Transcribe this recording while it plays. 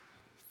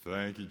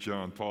Thank you,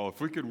 John Paul.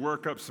 If we could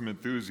work up some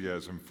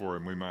enthusiasm for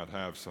him, we might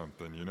have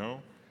something, you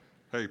know?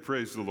 Hey,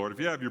 praise the Lord. If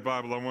you have your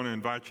Bible, I want to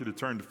invite you to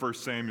turn to 1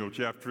 Samuel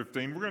chapter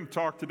 15. We're going to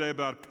talk today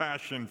about a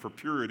passion for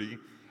purity,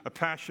 a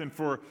passion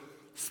for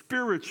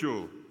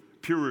spiritual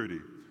purity.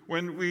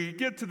 When we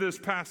get to this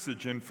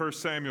passage in 1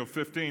 Samuel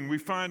 15, we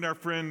find our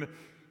friend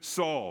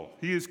Saul.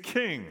 He is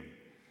king,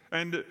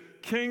 and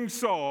King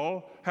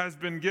Saul has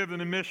been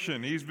given a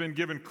mission. He's been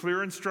given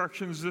clear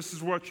instructions. This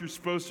is what you're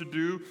supposed to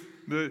do.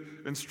 The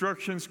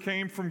instructions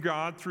came from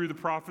God through the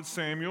prophet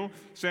Samuel.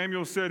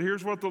 Samuel said,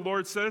 here's what the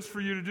Lord says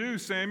for you to do,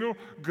 Samuel.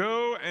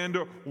 Go and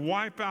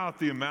wipe out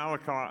the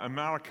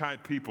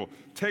Amalekite people.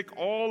 Take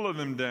all of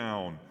them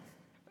down.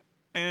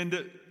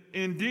 And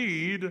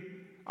indeed,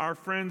 our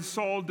friend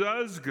Saul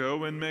does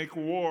go and make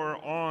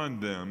war on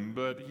them,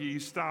 but he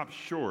stops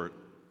short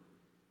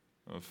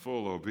of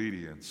full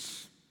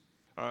obedience.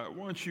 I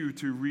want you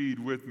to read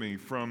with me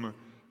from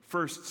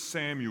 1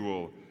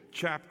 Samuel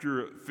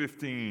chapter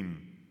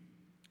 15.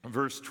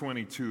 Verse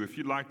 22, if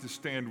you'd like to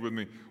stand with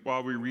me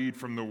while we read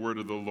from the word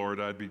of the Lord,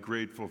 I'd be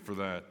grateful for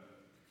that.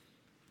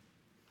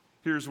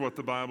 Here's what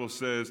the Bible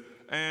says.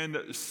 And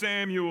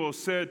Samuel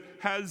said,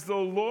 has the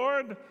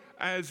Lord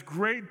as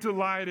great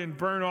delight in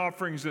burnt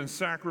offerings and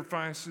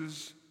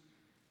sacrifices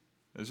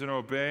as in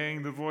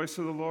obeying the voice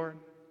of the Lord?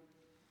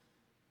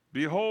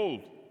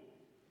 Behold,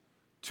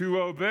 to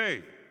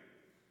obey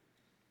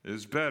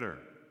is better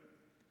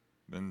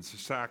than to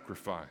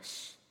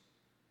sacrifice,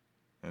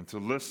 and to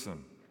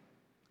listen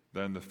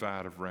than the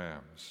fat of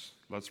rams.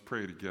 Let's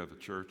pray together,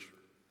 church.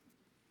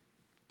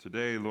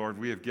 Today, Lord,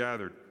 we have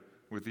gathered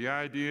with the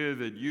idea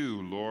that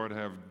you, Lord,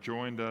 have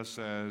joined us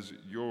as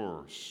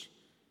yours,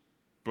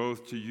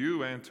 both to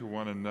you and to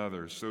one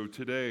another. So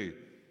today,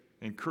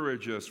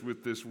 encourage us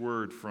with this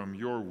word from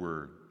your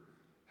word.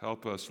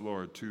 Help us,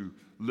 Lord, to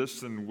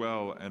listen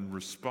well and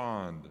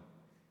respond.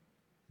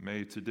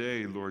 May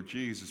today, Lord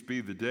Jesus, be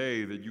the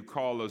day that you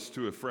call us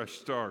to a fresh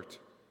start.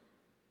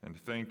 And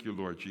thank you,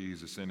 Lord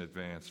Jesus, in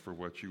advance for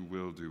what you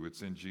will do.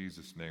 It's in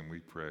Jesus' name we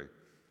pray.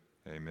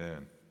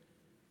 Amen.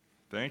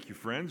 Thank you,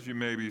 friends. You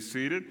may be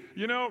seated.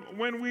 You know,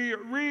 when we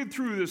read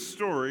through this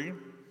story,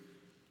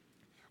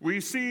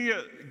 we see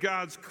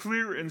God's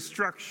clear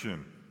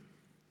instruction.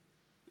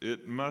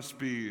 It must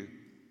be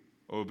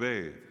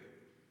obeyed,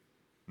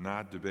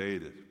 not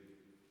debated.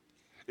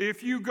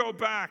 If you go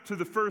back to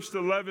the first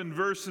 11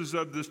 verses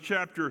of this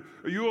chapter,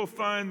 you will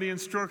find the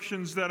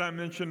instructions that I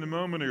mentioned a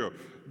moment ago.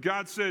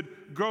 God said,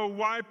 go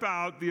wipe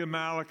out the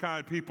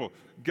Amalekite people.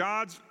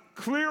 God's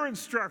clear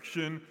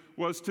instruction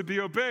was to be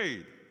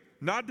obeyed,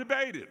 not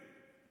debated.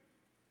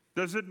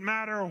 Does it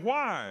matter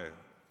why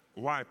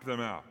wipe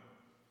them out?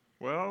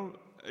 Well,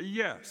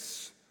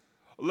 yes.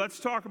 Let's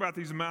talk about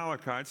these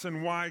Amalekites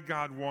and why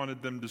God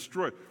wanted them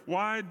destroyed.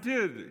 Why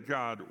did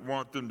God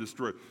want them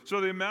destroyed?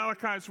 So the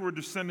Amalekites were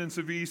descendants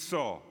of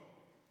Esau,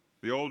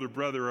 the older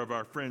brother of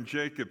our friend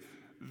Jacob.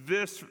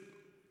 This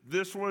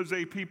was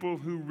a people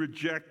who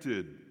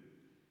rejected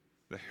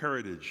the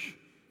heritage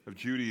of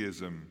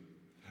Judaism.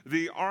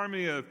 The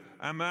army of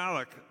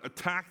Amalek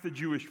attacked the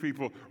Jewish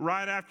people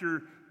right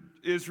after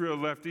Israel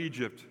left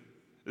Egypt.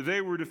 They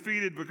were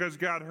defeated because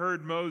God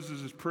heard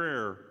Moses'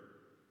 prayer.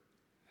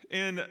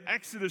 In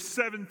Exodus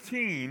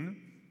 17,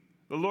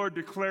 the Lord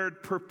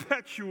declared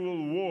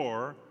perpetual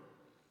war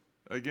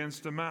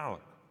against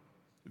Amalek.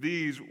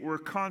 These were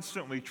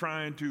constantly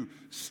trying to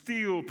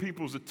steal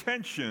people's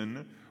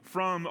attention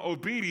from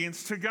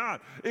obedience to God.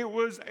 It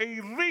was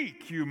a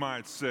leak, you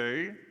might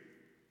say,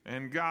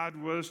 and God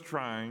was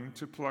trying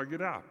to plug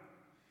it up.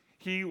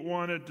 He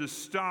wanted to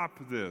stop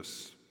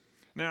this.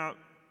 Now,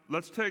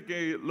 let's take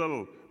a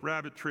little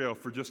rabbit trail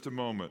for just a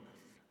moment.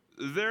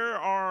 There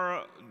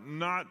are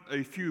not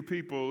a few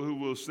people who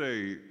will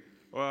say,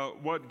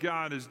 what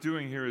God is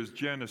doing here is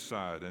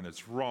genocide, and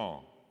it's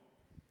wrong.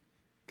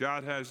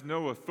 God has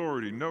no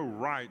authority, no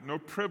right, no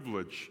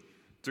privilege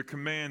to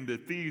command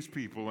that these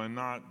people and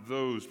not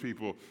those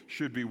people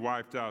should be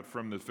wiped out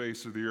from the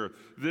face of the earth.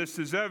 This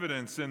is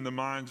evidence in the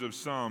minds of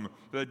some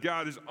that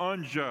God is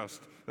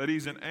unjust, that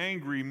he's an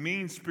angry,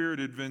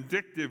 mean-spirited,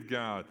 vindictive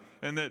God,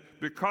 and that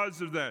because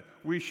of that,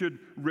 we should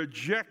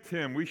reject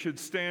him. We should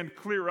stand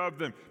clear of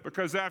them,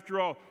 because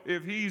after all,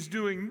 if he's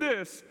doing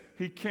this,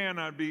 he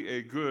cannot be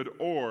a good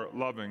or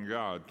loving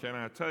God. Can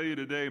I tell you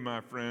today,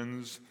 my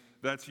friends,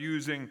 that's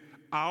using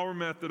our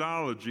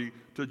methodology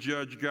to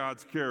judge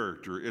God's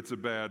character. It's a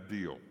bad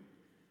deal.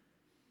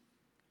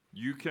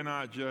 You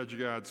cannot judge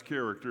God's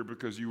character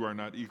because you are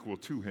not equal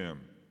to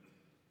him.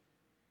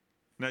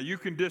 Now, you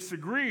can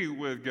disagree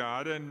with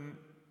God, and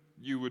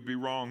you would be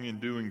wrong in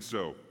doing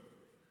so.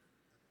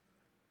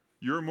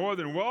 You're more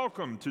than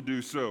welcome to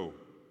do so.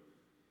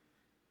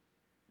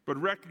 But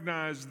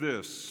recognize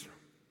this.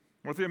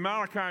 What the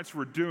Amalekites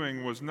were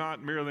doing was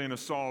not merely an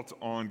assault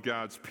on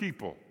God's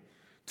people.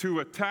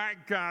 To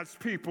attack God's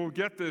people,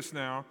 get this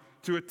now,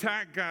 to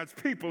attack God's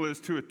people is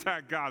to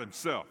attack God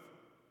himself.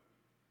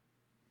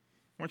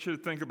 I want you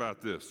to think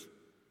about this.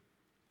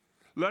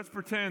 Let's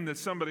pretend that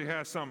somebody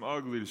has something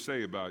ugly to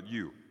say about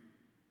you.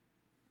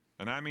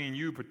 And I mean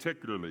you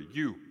particularly,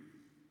 you.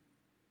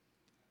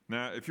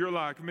 Now, if you're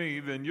like me,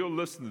 then you'll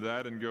listen to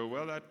that and go,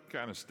 well, that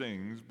kind of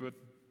stings, but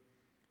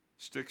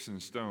sticks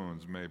and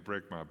stones may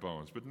break my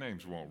bones, but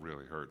names won't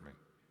really hurt me.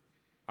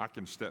 I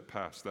can step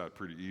past that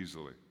pretty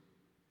easily.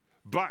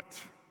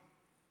 But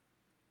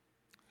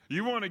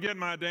you want to get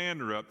my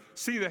dander up,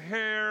 see the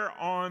hair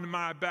on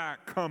my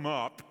back come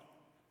up,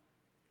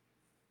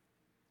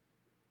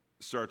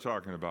 start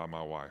talking about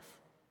my wife.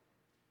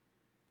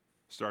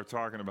 Start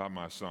talking about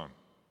my son.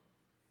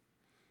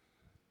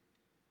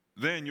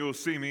 Then you'll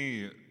see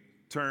me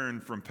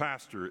turn from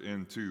pastor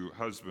into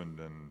husband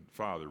and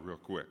father real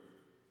quick.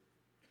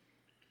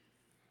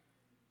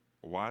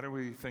 Why do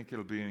we think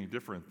it'll be any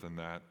different than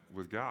that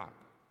with God?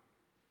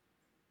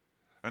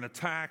 An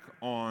attack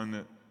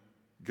on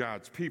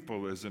God's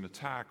people is an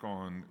attack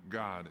on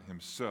God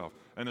himself.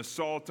 An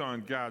assault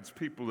on God's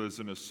people is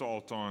an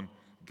assault on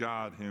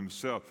God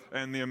himself.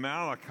 And the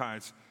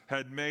Amalekites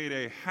had made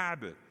a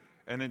habit,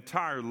 an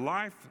entire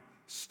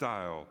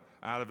lifestyle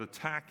out of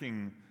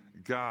attacking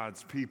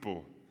God's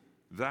people.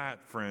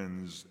 That,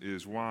 friends,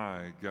 is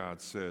why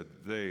God said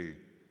they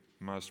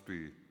must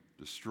be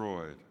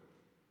destroyed.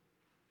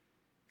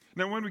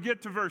 Now, when we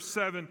get to verse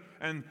 7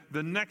 and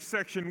the next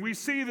section, we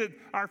see that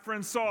our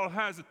friend Saul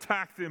has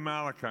attacked the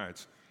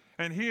Amalekites,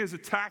 and he has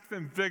attacked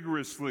them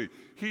vigorously.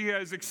 He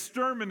has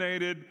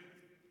exterminated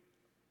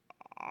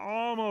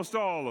almost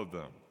all of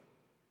them.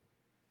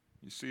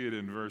 You see it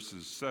in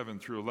verses 7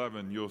 through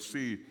 11. You'll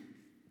see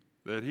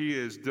that he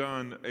has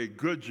done a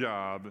good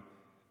job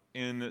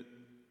in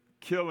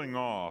killing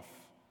off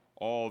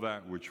all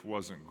that which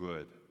wasn't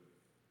good.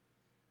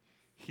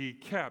 He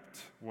kept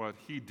what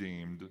he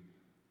deemed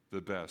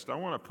the best. I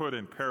want to put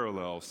in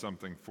parallel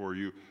something for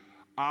you.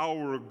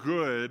 Our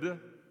good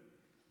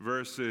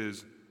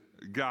versus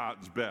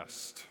God's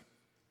best.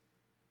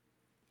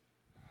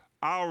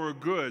 Our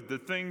good, the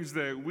things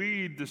that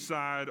we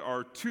decide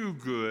are too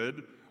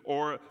good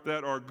or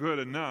that are good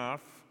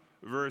enough,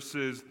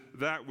 versus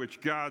that which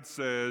God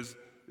says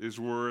is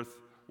worth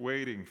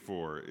waiting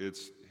for.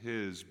 It's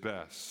his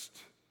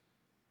best.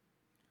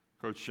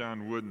 Coach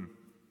John Wooden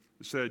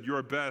said,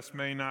 "Your best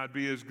may not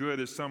be as good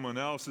as someone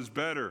else's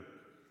better."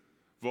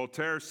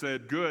 Voltaire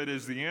said, "Good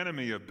is the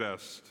enemy of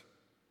best."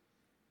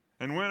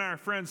 And when our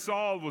friend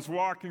Saul was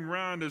walking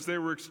around as they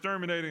were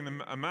exterminating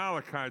the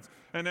Amalekites,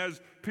 and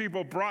as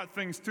people brought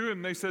things to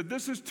him, they said,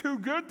 "This is too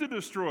good to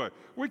destroy.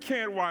 We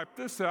can't wipe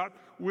this out.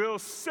 We'll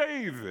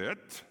save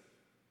it.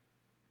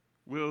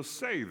 We'll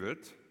save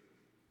it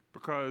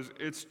because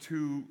it's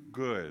too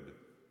good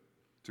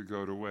to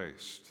go to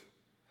waste."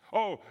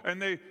 Oh,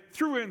 and they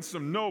threw in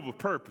some noble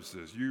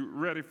purposes. You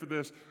ready for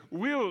this?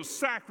 We'll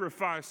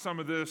sacrifice some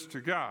of this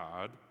to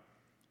God,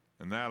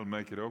 and that'll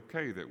make it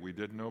okay that we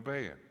didn't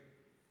obey it.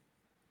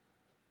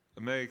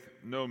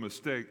 Make no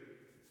mistake,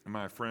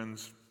 my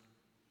friends,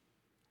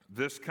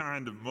 this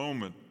kind of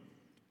moment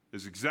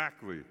is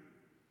exactly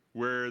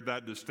where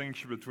that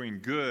distinction between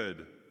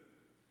good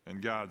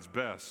and God's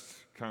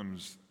best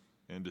comes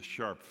into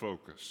sharp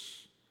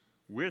focus.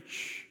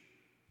 Which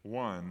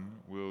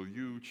one will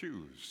you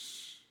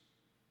choose?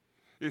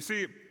 You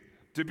see,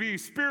 to be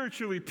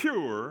spiritually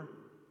pure,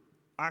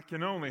 I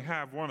can only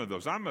have one of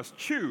those. I must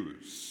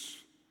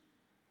choose.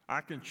 I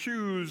can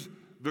choose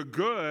the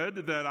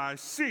good that I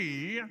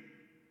see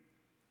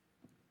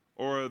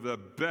or the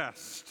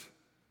best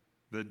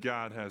that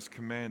God has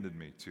commanded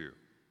me to.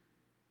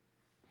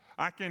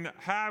 I can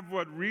have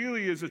what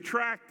really is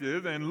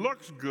attractive and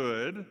looks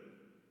good,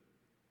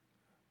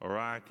 or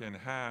I can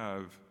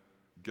have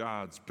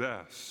God's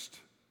best.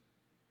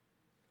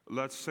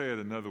 Let's say it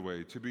another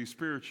way. To be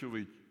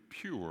spiritually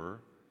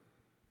pure,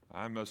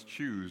 I must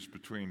choose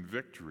between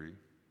victory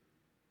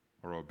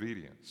or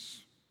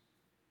obedience.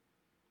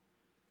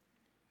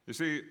 You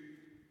see,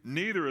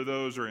 neither of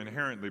those are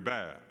inherently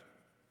bad.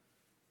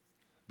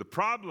 The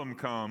problem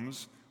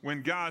comes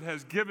when God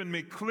has given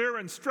me clear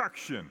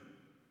instruction,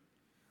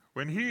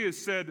 when he has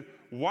said,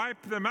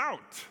 wipe them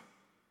out,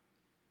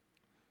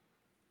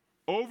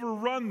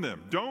 overrun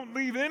them, don't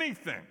leave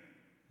anything.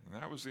 And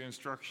that was the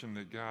instruction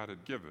that God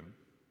had given.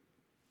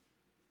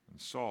 And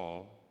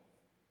Saul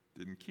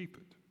didn't keep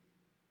it.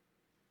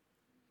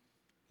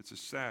 It's a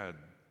sad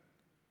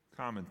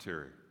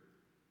commentary.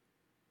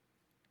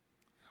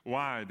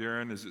 Why,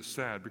 Darin, is it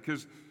sad?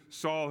 Because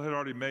Saul had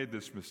already made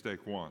this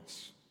mistake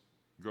once.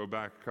 Go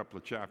back a couple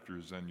of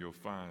chapters and you'll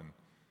find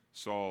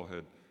Saul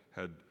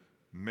had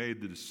made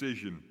the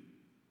decision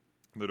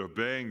that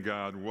obeying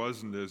God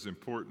wasn't as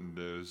important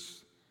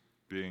as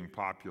being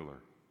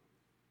popular.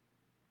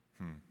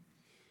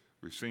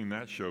 We've seen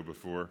that show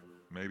before,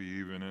 maybe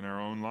even in our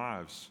own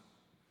lives.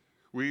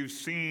 We've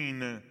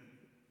seen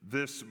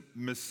this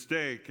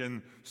mistake,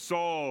 and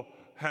Saul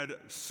had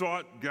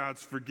sought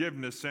God's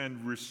forgiveness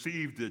and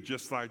received it,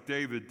 just like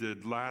David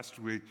did last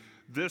week.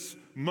 This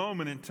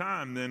moment in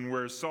time, then,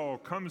 where Saul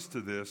comes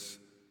to this,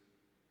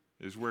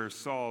 is where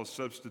Saul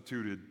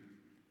substituted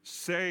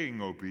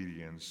saying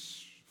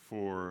obedience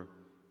for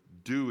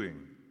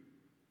doing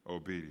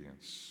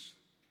obedience.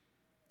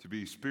 To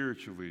be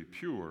spiritually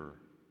pure,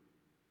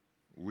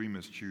 we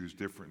must choose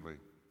differently.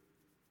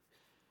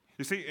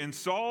 You see, in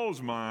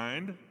Saul's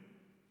mind,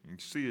 you can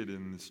see it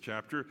in this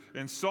chapter,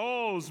 in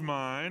Saul's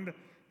mind,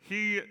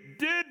 he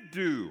did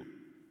do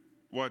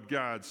what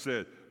God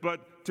said.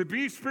 But to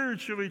be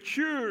spiritually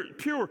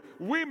pure,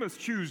 we must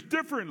choose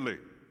differently.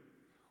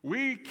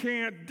 We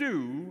can't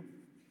do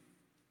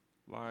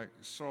like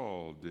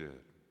Saul did.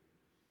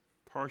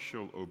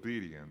 Partial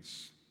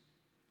obedience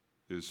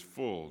is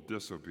full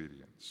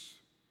disobedience.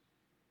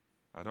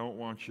 I don't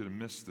want you to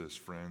miss this,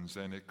 friends,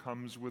 and it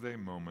comes with a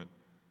moment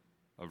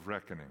of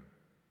reckoning.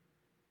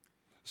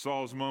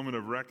 Saul's moment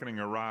of reckoning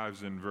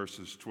arrives in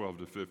verses 12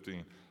 to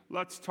 15.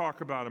 Let's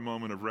talk about a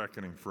moment of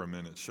reckoning for a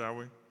minute, shall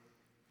we?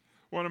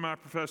 One of my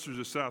professors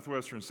at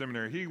Southwestern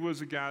Seminary, he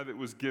was a guy that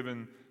was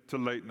given to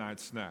late-night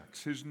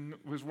snacks. His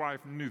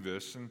wife knew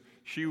this, and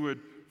she would,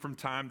 from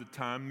time to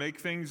time, make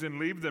things and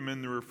leave them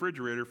in the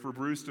refrigerator for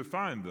Bruce to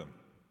find them.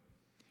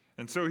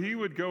 And so he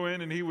would go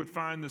in and he would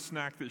find the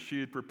snack that she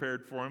had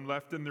prepared for him,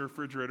 left in the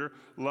refrigerator,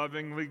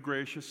 lovingly,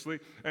 graciously.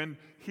 And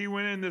he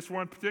went in this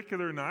one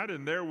particular night,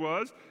 and there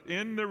was,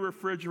 in the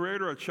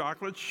refrigerator, a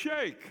chocolate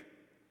shake.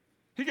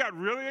 He got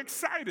really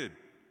excited.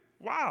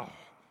 Wow,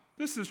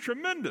 this is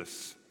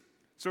tremendous.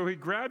 So he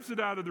grabs it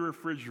out of the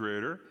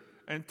refrigerator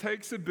and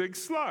takes a big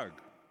slug.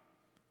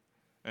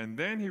 And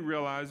then he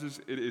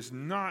realizes it is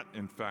not,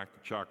 in fact,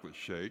 a chocolate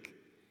shake.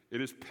 It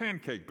is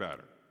pancake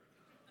batter.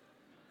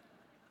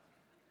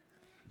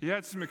 He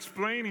had some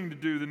explaining to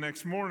do the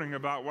next morning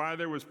about why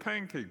there was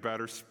pancake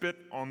batter spit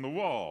on the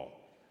wall.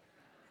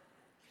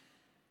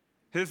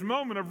 His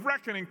moment of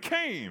reckoning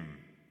came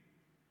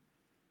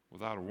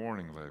without a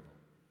warning label.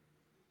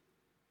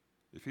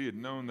 If he had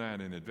known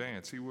that in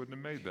advance, he wouldn't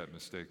have made that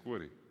mistake,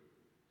 would he?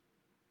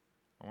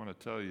 I want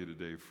to tell you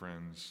today,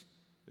 friends,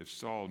 if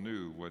Saul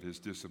knew what his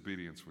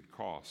disobedience would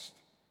cost,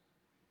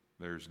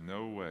 there's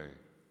no way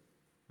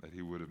that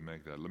he would have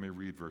made that. Let me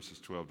read verses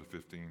 12 to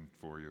 15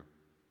 for you.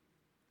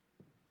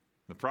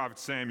 The prophet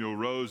Samuel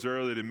rose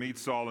early to meet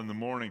Saul in the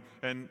morning,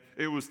 and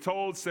it was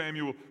told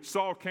Samuel,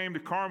 Saul came to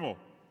Carmel,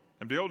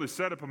 and behold, he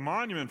set up a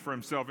monument for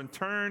himself, and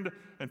turned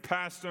and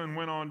passed on and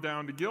went on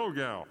down to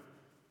Gilgal.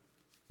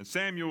 And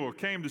Samuel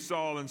came to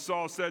Saul, and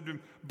Saul said to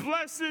him,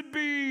 Blessed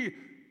be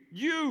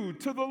you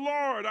to the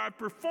Lord. I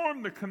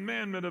performed the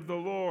commandment of the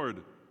Lord.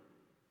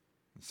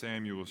 And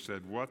Samuel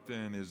said, What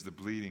then is the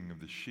bleating of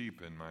the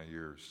sheep in my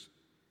ears,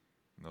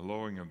 and the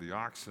lowing of the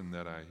oxen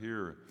that I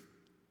hear?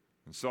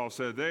 And Saul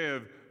said, They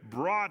have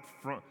brought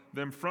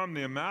them from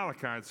the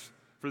Amalekites,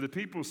 for the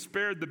people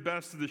spared the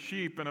best of the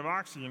sheep and of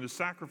oxen to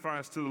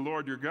sacrifice to the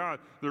Lord your God.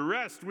 The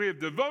rest we have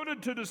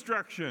devoted to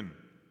destruction.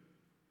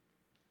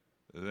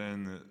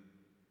 Then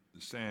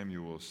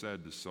Samuel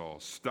said to Saul,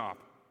 Stop.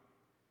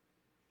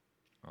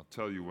 I'll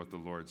tell you what the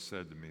Lord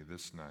said to me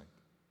this night.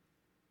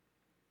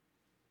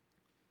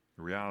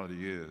 The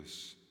reality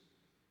is,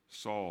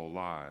 Saul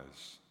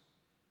lies,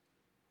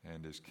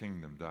 and his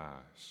kingdom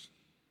dies.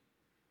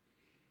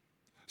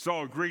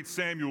 Saul greets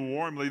Samuel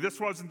warmly. This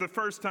wasn't the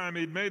first time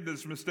he'd made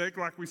this mistake.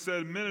 Like we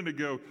said a minute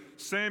ago,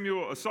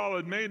 Saul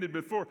had made it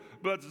before,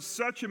 but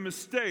such a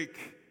mistake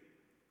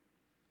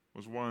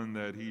was one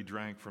that he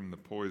drank from the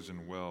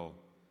poison well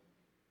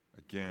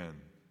again.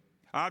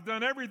 I've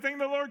done everything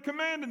the Lord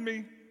commanded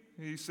me,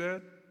 he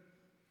said.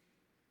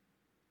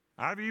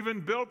 I've even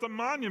built a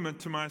monument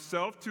to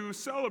myself to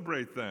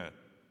celebrate that.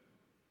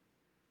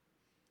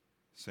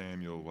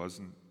 Samuel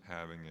wasn't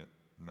having it,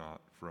 not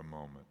for a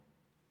moment.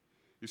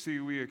 You see,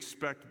 we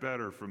expect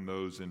better from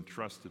those in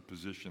trusted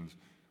positions.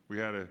 We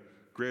had a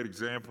great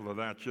example of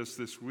that just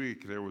this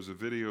week. There was a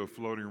video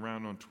floating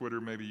around on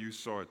Twitter, maybe you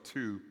saw it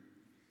too.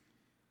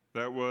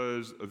 That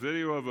was a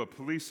video of a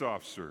police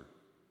officer,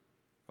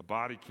 a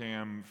body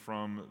cam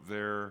from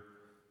their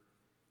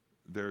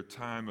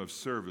time of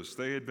service.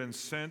 They had been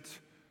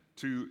sent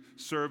to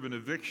serve an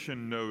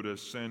eviction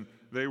notice, and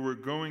they were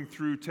going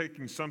through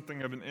taking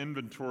something of an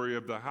inventory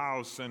of the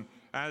house, and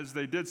as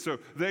they did so,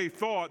 they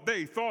thought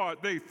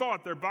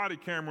their body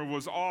camera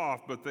was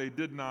off, but they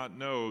did not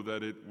know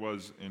that it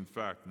was, in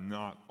fact,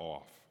 not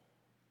off.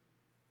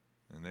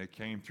 And they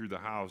came through the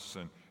house,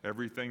 and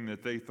everything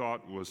that they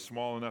thought was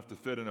small enough to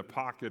fit in a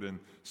pocket and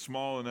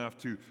small enough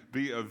to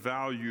be of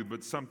value,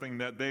 but something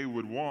that they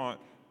would want,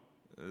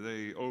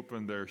 they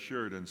opened their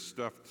shirt and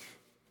stuffed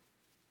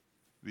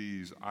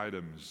these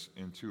items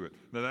into it.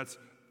 Now, that's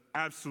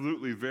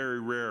absolutely very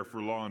rare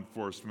for law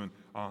enforcement.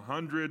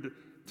 100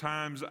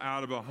 times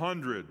out of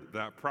 100,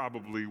 that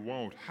probably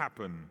won't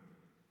happen.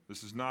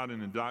 This is not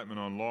an indictment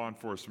on law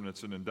enforcement.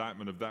 It's an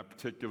indictment of that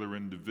particular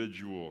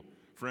individual.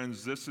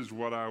 Friends, this is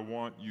what I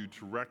want you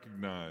to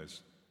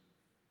recognize.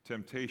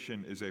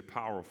 Temptation is a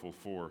powerful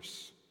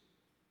force.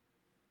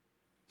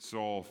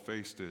 Saul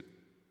faced it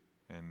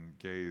and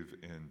gave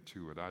in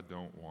to it. I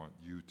don't want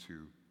you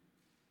to.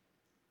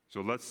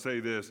 So let's say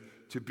this.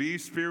 To be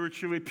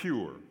spiritually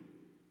pure,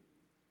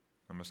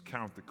 I must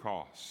count the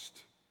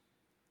cost.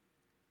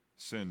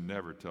 Sin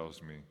never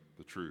tells me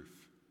the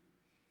truth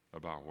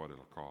about what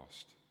it'll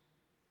cost.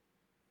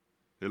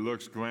 It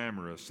looks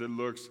glamorous. It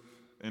looks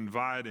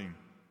inviting.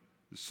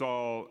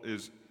 Saul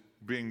is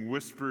being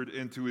whispered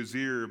into his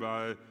ear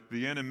by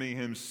the enemy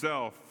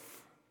himself.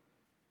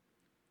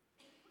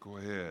 Go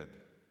ahead.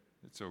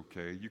 It's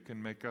okay. You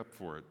can make up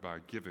for it by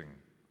giving.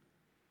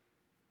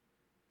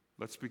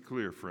 Let's be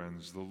clear,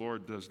 friends. The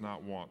Lord does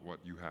not want what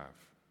you have.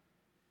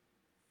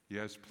 He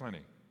has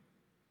plenty.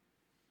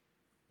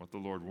 What the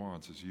Lord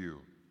wants is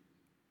you.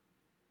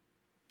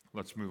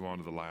 Let's move on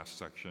to the last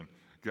section.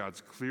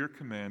 God's clear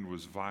command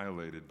was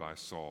violated by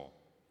Saul,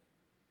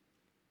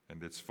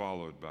 and it's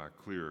followed by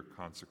clear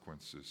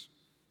consequences.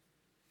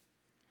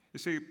 You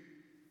see,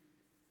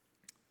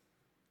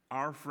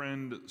 our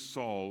friend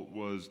Saul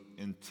was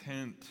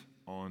intent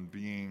on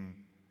being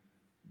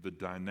the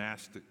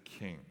dynastic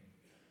king.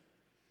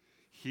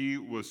 He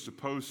was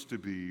supposed to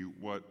be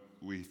what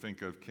we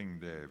think of King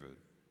David.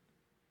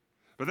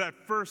 But that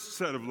first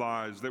set of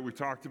lies that we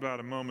talked about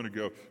a moment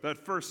ago, that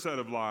first set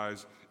of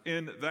lies,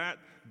 in that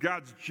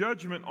God's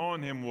judgment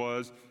on him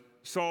was,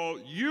 Saul,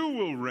 you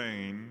will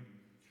reign,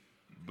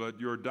 but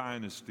your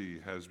dynasty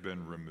has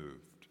been removed.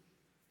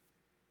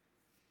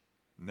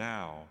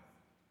 Now,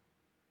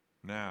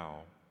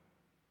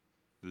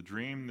 the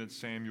dream that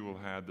Samuel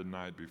had the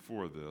night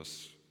before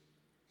this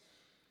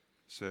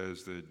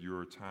says that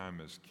your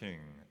time as king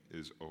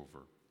is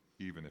over,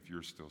 even if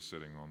you're still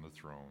sitting on the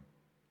throne.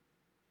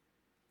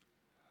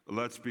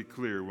 Let's be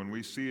clear. When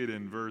we see it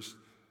in verse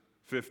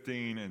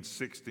 15 and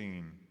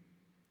 16,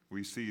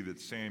 we see that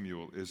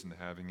Samuel isn't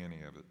having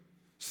any of it.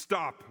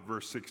 Stop,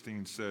 verse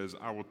 16 says,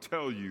 I will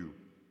tell you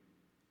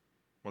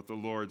what the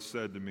Lord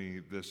said to me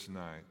this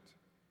night.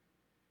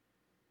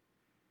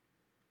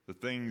 The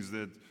things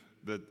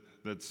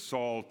that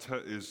Saul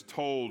is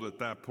told at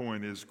that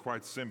point is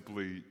quite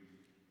simply,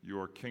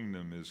 your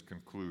kingdom is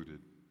concluded.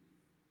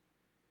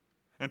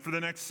 And for the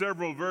next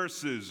several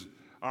verses,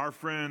 our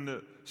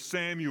friend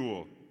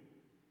Samuel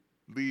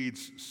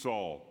leads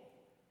Saul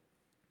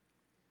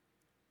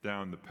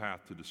down the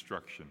path to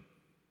destruction.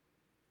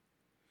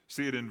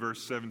 See it in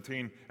verse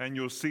 17, and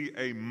you'll see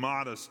a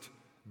modest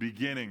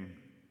beginning.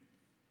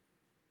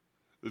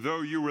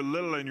 Though you were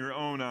little in your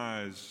own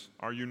eyes,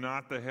 are you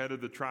not the head of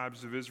the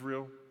tribes of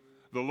Israel?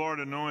 The Lord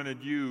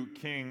anointed you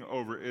king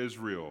over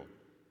Israel.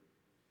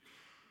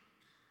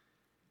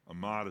 A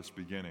modest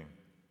beginning.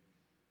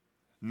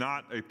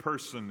 Not a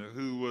person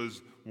who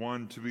was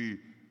one to be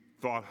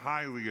thought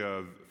highly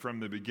of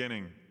from the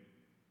beginning,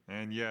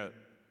 and yet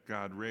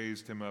God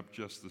raised him up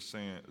just the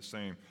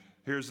same.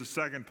 Here's the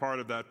second part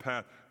of that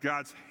path.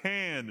 God's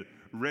hand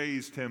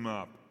raised him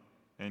up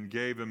and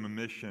gave him a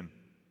mission.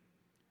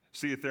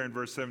 See it there in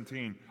verse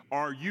 17.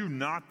 Are you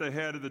not the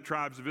head of the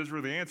tribes of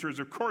Israel? The answer is,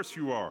 of course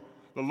you are.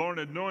 The Lord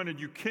anointed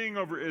you king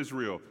over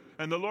Israel,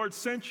 and the Lord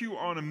sent you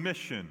on a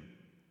mission.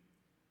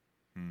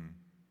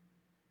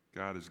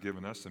 God has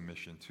given us a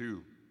mission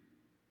too.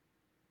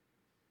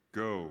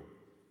 Go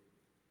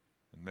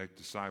and make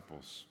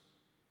disciples.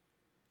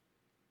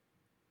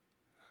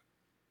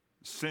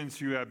 Since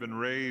you have been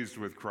raised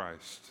with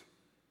Christ,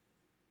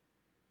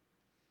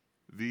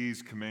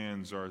 these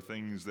commands are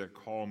things that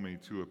call me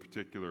to a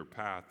particular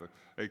path,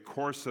 a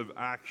course of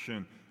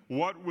action.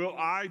 What will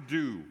I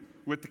do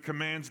with the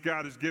commands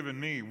God has given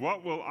me?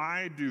 What will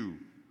I do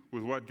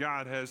with what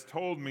God has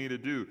told me to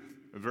do?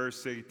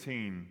 Verse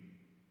 18,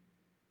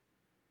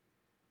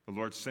 the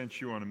Lord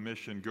sent you on a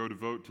mission. Go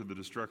devote to the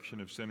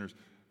destruction of sinners.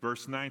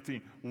 Verse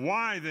 19,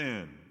 why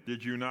then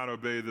did you not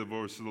obey the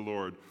voice of the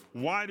Lord?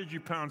 Why did you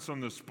pounce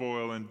on the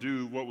spoil and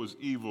do what was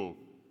evil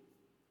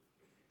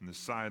in the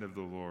sight of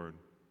the Lord?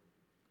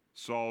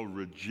 Saul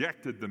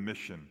rejected the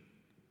mission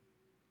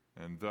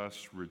and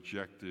thus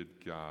rejected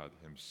God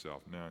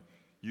himself. Now,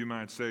 you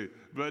might say,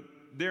 but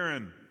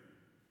Darin,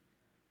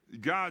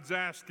 God's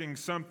asking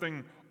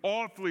something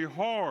awfully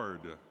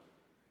hard.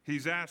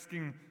 He's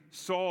asking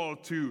Saul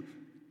to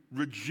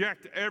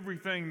reject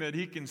everything that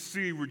he can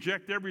see,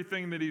 reject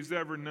everything that he's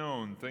ever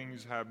known.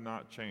 Things have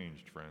not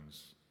changed,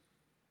 friends.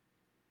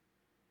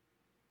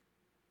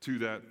 To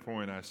that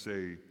point, I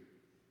say,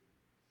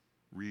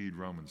 read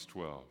Romans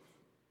 12.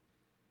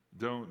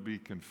 Don't be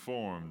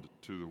conformed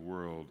to the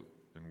world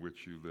in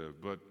which you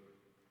live, but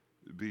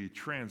be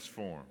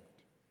transformed.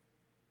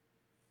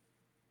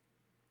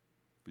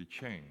 Be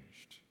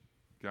changed.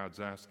 God's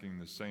asking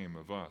the same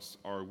of us.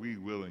 Are we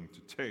willing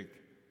to take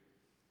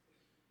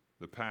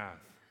the path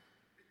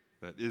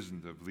that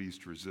isn't of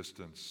least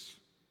resistance?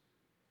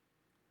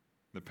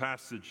 The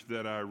passage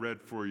that I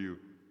read for you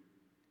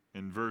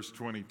in verse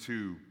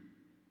 22,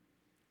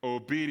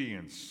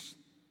 obedience,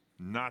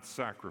 not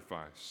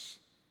sacrifice,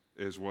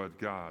 is what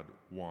God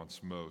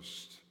wants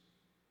most.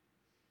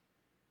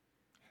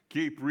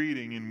 Keep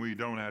reading, and we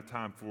don't have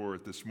time for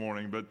it this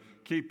morning, but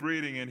keep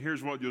reading, and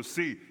here's what you'll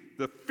see.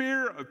 The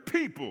fear of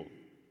people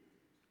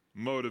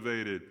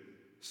motivated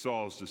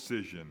Saul's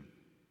decision,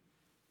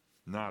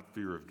 not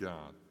fear of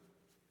God.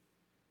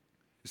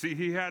 You see,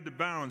 he had to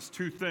balance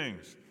two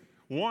things.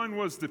 One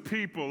was the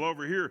people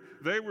over here.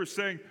 They were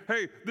saying,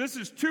 hey, this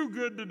is too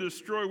good to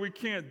destroy. We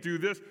can't do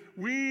this.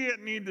 We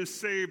need to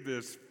save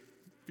this.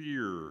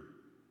 Fear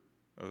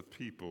of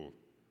people.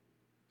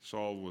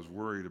 Saul was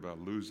worried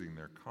about losing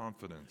their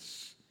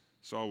confidence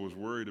Saul was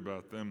worried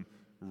about them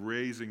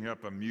raising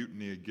up a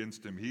mutiny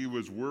against him. He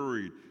was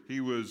worried. He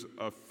was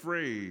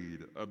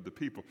afraid of the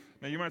people.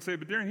 Now you might say,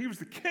 but Darin, he was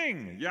the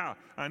king. Yeah,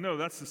 I know,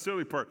 that's the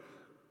silly part.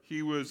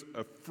 He was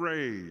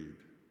afraid.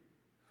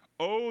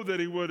 Oh, that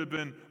he would have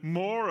been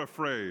more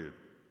afraid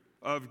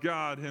of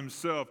God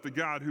himself, the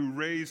God who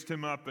raised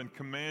him up and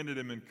commanded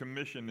him and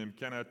commissioned him.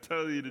 Can I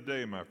tell you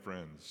today, my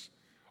friends,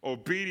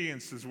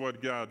 obedience is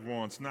what God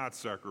wants, not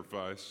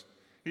sacrifice.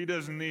 He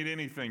doesn't need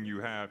anything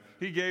you have.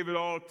 He gave it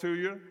all to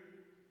you.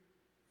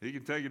 He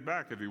can take it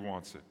back if he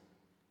wants it.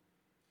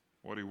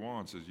 What he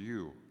wants is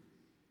you.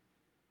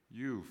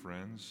 You,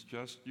 friends,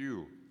 just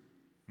you.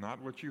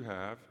 Not what you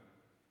have,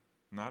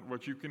 not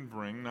what you can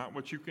bring, not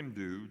what you can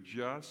do,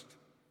 just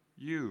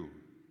you.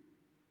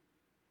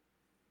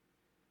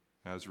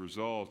 As a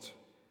result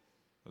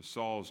of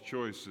Saul's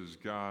choices,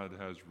 God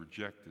has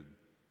rejected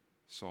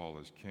Saul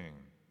as king.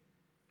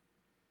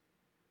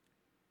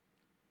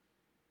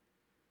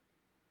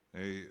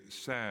 A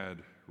sad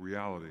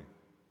reality,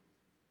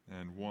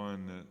 and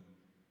one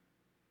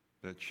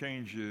that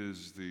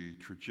changes the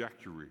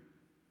trajectory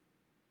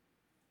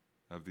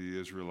of the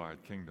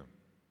Israelite kingdom.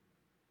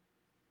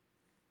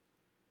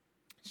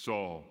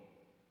 Saul,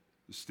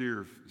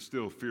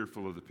 still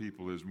fearful of the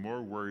people, is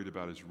more worried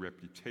about his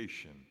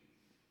reputation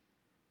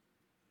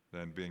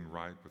than being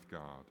right with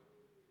God.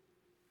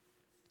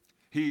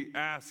 He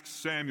asks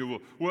Samuel,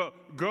 well,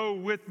 go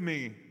with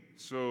me.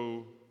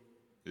 So,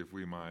 if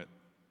we might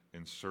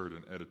insert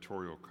an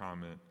editorial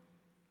comment,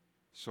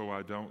 so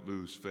I don't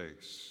lose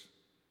face.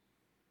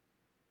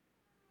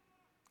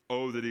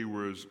 Oh, that he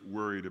was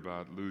worried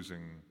about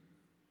losing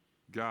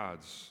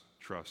God's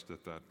trust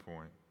at that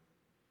point.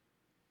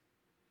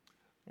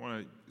 I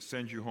want to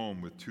send you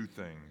home with two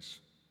things.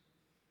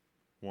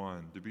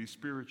 One, to be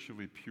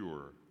spiritually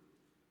pure,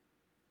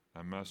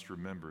 I must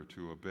remember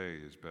to obey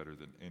is better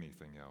than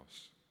anything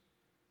else.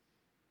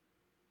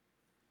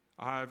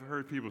 I've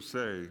heard people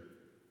say,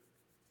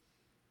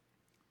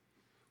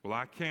 well,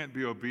 I can't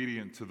be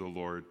obedient to the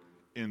Lord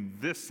in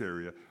this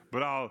area,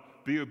 but I'll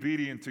be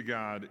obedient to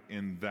God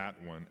in that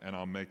one, and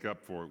I'll make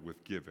up for it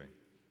with giving.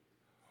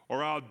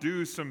 Or I'll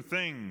do some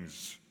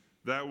things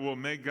that will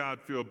make God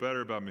feel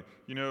better about me.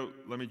 You know,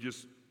 let me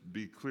just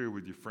be clear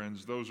with you,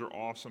 friends. Those are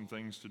awesome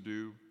things to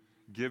do.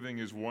 Giving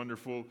is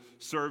wonderful.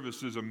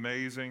 Service is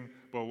amazing.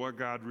 But what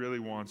God really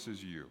wants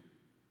is you.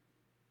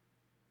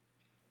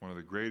 One of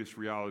the greatest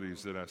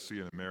realities that I see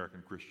in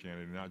American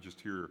Christianity, not just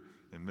here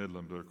in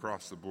Midland, but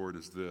across the board,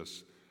 is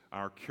this.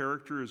 Our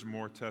character is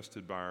more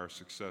tested by our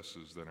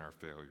successes than our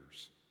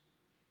failures.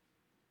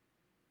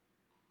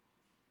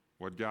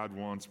 What God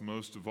wants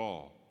most of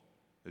all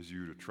is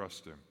you to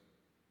trust Him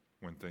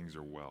when things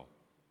are well,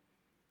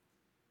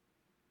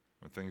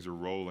 when things are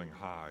rolling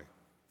high,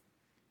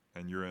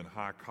 and you're in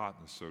high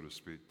cotton, so to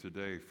speak.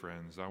 Today,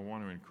 friends, I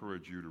want to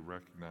encourage you to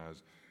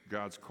recognize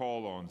God's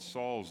call on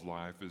Saul's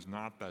life is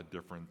not that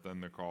different than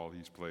the call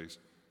He's placed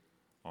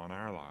on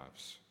our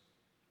lives.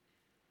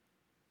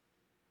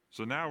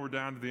 So now we're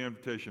down to the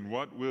invitation.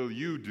 What will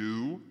you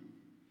do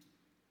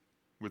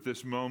with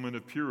this moment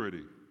of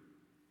purity?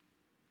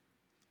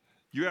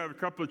 You have a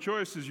couple of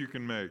choices you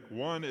can make.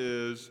 One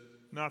is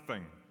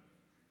nothing.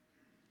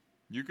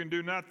 You can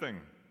do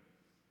nothing.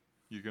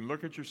 You can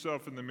look at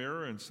yourself in the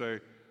mirror and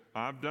say,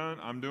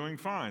 I'm doing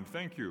fine,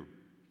 thank you.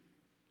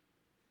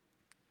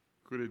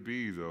 Could it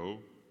be, though,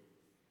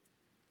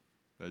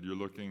 that you're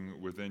looking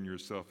within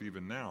yourself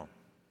even now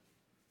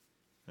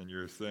and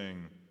you're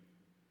saying,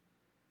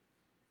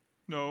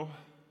 no,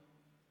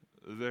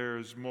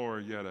 there's more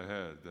yet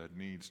ahead that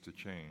needs to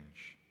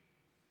change?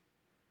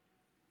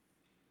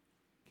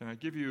 Can I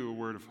give you a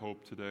word of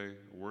hope today,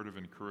 a word of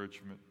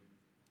encouragement?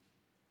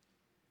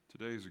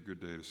 Today is a good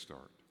day to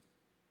start.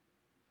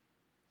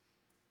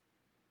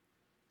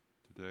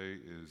 Today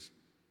is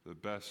the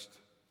best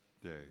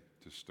day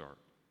to start.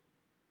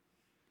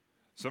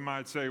 Some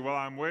might say, well,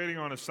 I'm waiting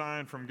on a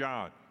sign from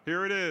God.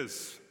 Here it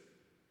is.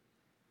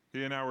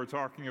 He and I were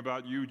talking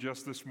about you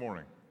just this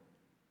morning.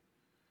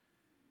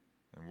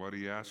 And what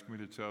he asked me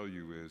to tell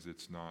you is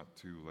it's not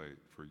too late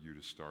for you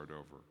to start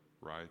over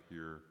right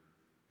here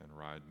and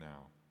right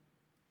now.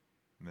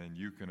 And then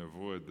you can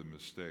avoid the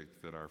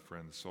mistake that our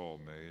friend Saul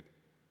made,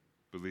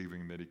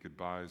 believing that he could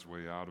buy his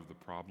way out of the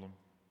problem.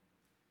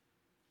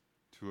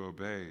 To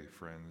obey,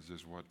 friends,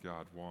 is what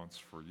God wants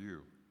for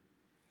you.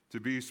 To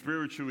be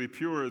spiritually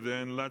pure,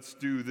 then, let's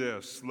do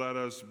this. Let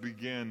us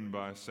begin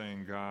by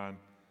saying, God,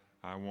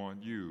 I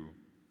want you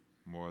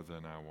more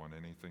than I want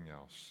anything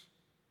else.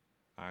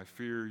 I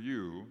fear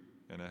you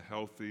in a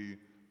healthy,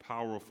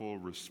 powerful,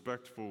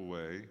 respectful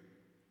way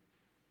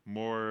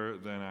more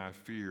than I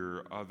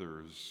fear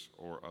others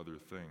or other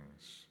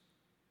things.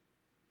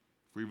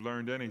 If we've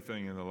learned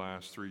anything in the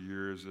last 3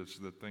 years, it's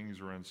that things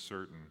are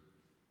uncertain.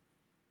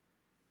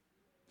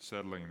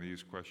 Settling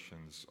these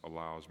questions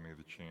allows me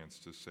the chance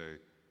to say,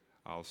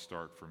 I'll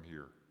start from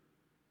here.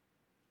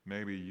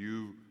 Maybe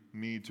you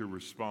need to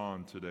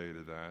respond today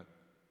to that.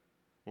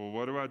 Well,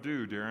 what do I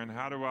do, Darin?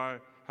 How do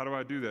How do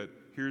I do that?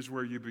 Here's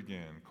where you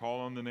begin.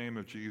 Call on the name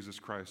of Jesus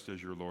Christ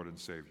as your Lord and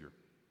Savior.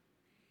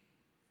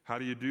 How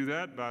do you do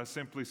that? By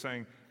simply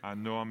saying, I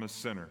know I'm a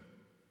sinner.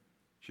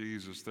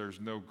 Jesus,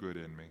 there's no good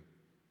in me.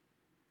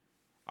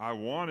 I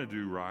want to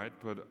do right,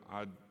 but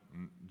I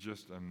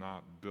just am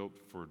not built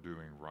for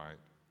doing right,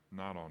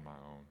 not on my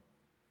own.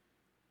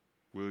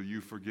 Will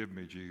you forgive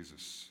me,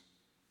 Jesus?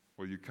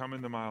 Will you come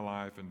into my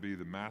life and be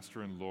the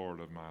master and Lord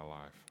of my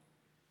life?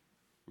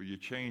 Will you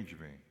change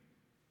me?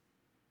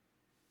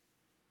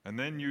 And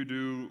then you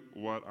do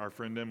what our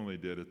friend Emily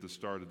did at the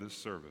start of this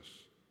service.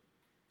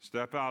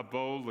 Step out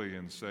boldly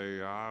and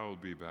say, I'll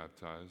be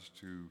baptized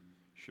to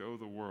show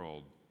the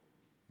world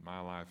my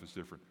life is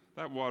different.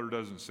 That water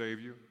doesn't save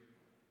you.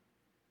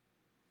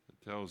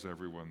 It tells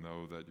everyone,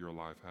 though, that your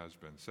life has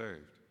been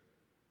saved.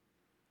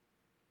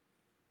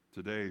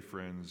 Today,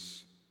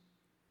 friends,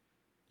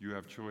 you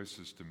have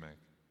choices to make.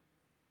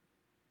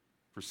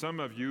 For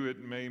some of you,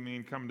 it may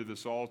mean coming to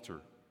this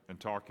altar and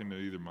talking to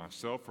either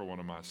myself or one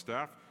of my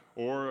staff,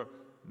 or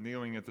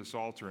kneeling at this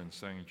altar and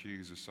saying,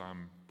 Jesus,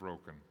 I'm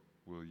broken.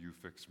 Will you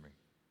fix me?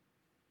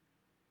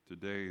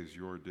 Today is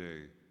your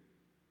day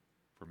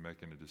for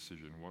making a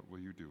decision. What will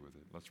you do with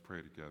it? Let's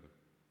pray together.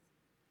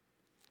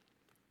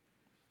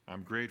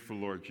 I'm grateful,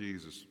 Lord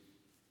Jesus,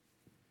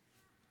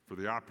 for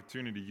the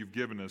opportunity you've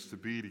given us to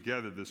be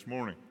together this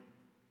morning.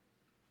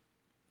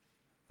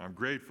 I'm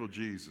grateful,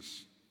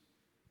 Jesus,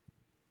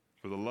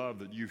 for the love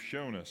that you've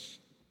shown us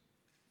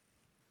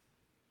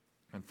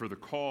and for the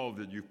call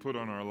that you've put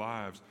on our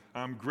lives.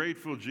 I'm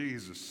grateful,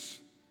 Jesus,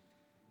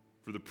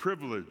 for the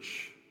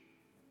privilege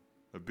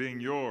of being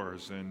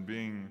yours and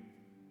being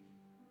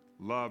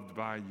loved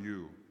by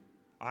you.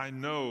 I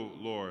know,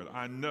 Lord,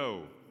 I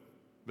know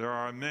there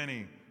are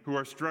many who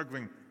are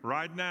struggling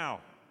right now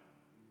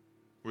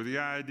with the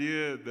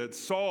idea that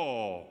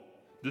Saul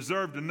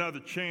deserved another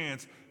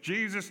chance.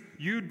 Jesus,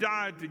 you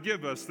died to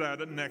give us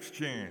that next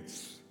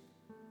chance.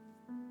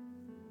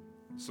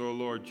 So,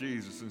 Lord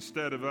Jesus,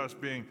 instead of us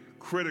being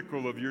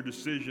critical of your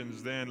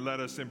decisions, then let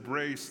us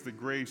embrace the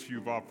grace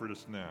you've offered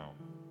us now.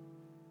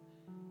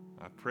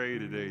 I pray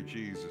today,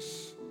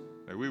 Jesus,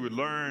 that we would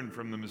learn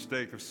from the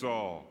mistake of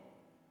Saul.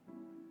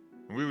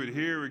 And we would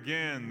hear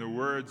again the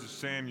words of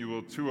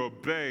Samuel, to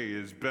obey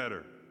is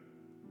better.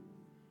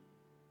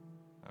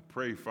 I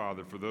pray,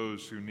 Father, for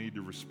those who need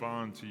to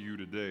respond to you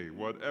today,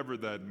 whatever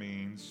that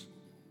means.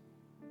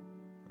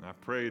 And I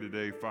pray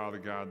today, Father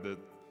God, that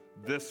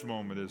this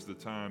moment is the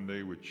time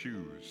they would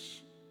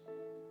choose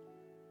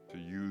to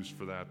use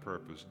for that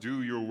purpose.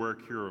 Do your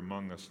work here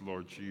among us,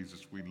 Lord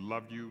Jesus. We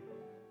love you.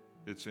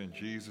 It's in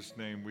Jesus'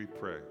 name we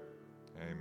pray.